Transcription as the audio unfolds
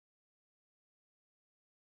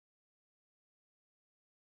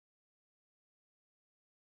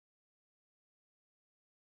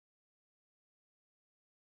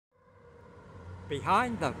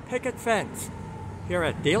behind the picket fence here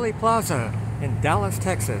at Dealey Plaza in Dallas,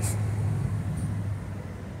 Texas.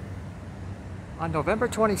 On November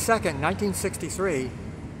 22nd, 1963,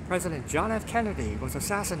 President John F. Kennedy was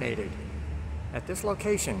assassinated at this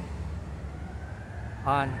location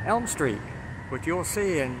on Elm Street, which you'll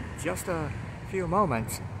see in just a few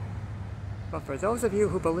moments. But for those of you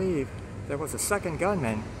who believe there was a second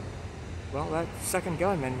gunman, well, that second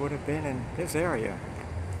gunman would have been in this area.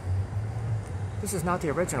 This is not the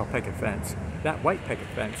original picket fence. That white picket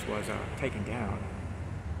fence was taken down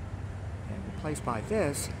and replaced by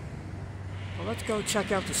this. Well, let's go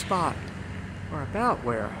check out the spot, or about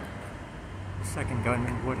where the second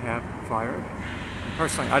gunman would have fired. And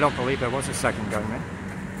personally, I don't believe there was a second gunman.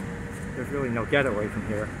 There's really no getaway from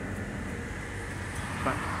here.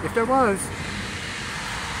 But if there was,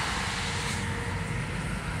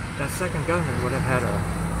 that second gunman would have had a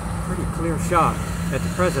pretty clear shot at the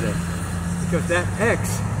president, because that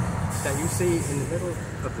X that you see in the middle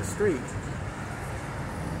of the street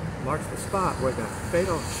marks the spot where the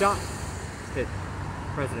fatal shot hit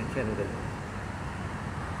President Kennedy.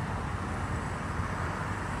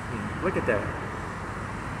 I mean, look at that.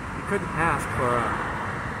 You couldn't ask for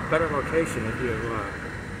a better location if you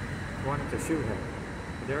wanted to shoot him.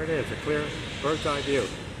 But there it is, a clear bird's eye view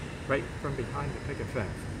right from behind the picket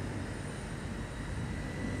fence.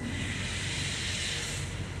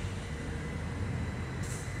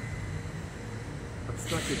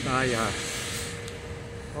 Obstructed by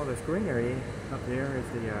all this greenery up there is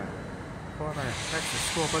the former Texas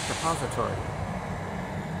School Book Depository,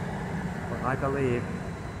 where I believe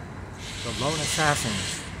the lone assassin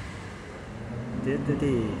did the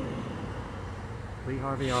deed, Lee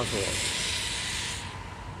Harvey Oswald.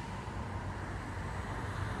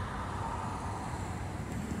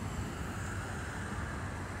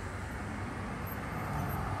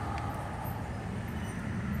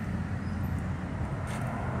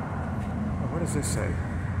 What does this say?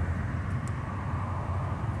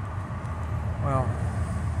 Well,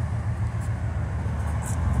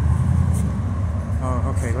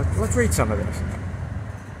 oh, okay, let's read some of this.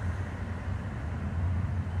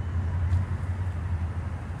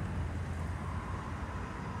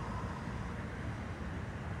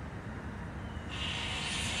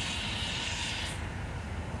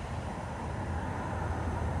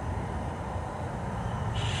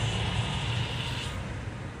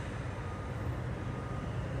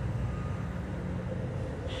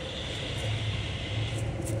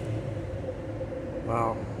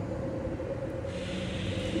 Wow.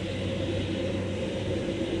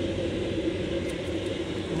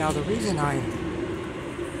 Now the reason I've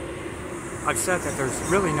said that there's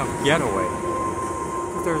really no getaway,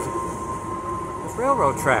 because there's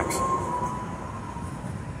railroad tracks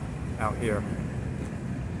out here.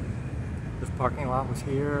 This parking lot was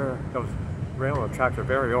here. Those railroad tracks are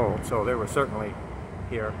very old, so they were certainly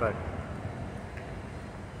here. But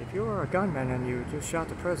if you were a gunman and you just shot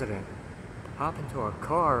the president, hop into a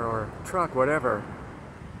car or truck, whatever,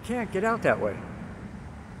 you can't get out that way.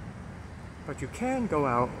 But you can go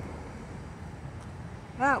out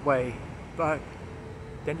that way, but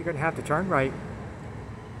then you're going to have to turn right,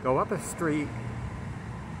 go up a street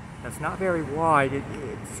that's not very wide.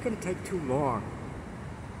 It's going to take too long.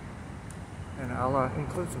 And I'll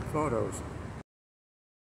include some photos.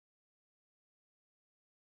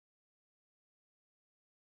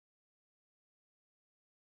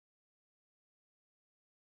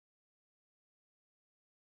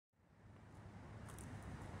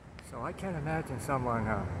 So I can't imagine someone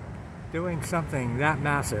doing something that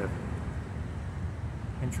massive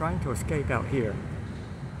and trying to escape out here.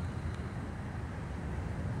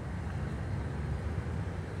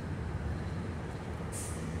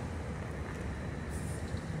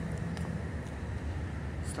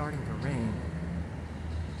 Starting to rain.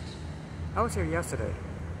 I was here yesterday.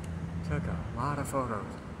 Took a lot of photos.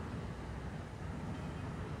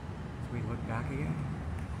 As we look back again.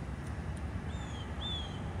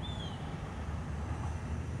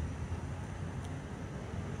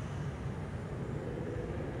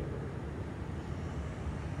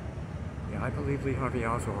 I believe Lee Harvey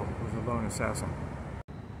Oswald was a lone assassin.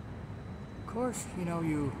 Of course, you know,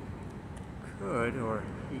 you could, or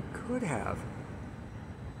he could have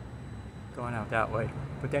gone out that way,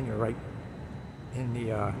 but then you're right in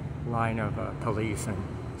the line of police and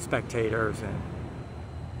spectators, and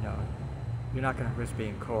you know, you're not going to risk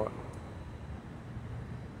being caught.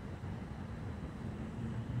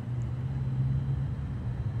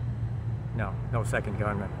 No second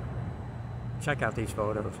gunman. Check out these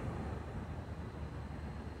photos.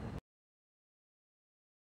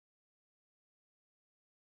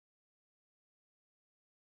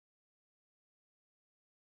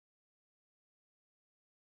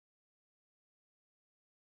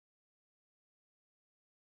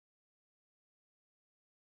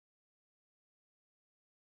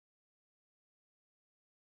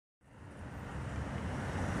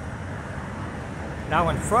 Now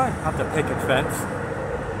in front of the picket fence,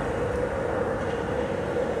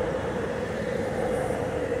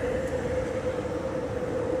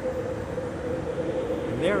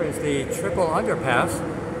 and there is the triple underpass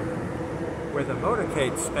where the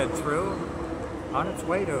motorcade sped through on its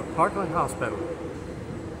way to Parkland Hospital.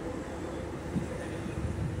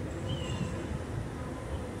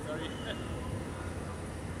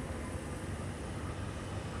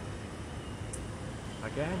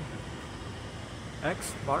 Again,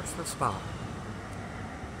 X marks the spot.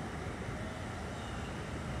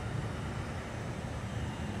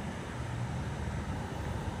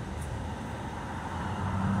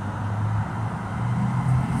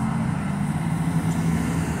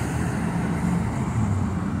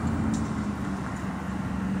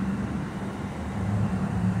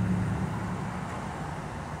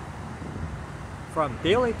 From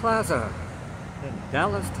Dealey Plaza in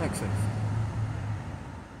Dallas, Texas.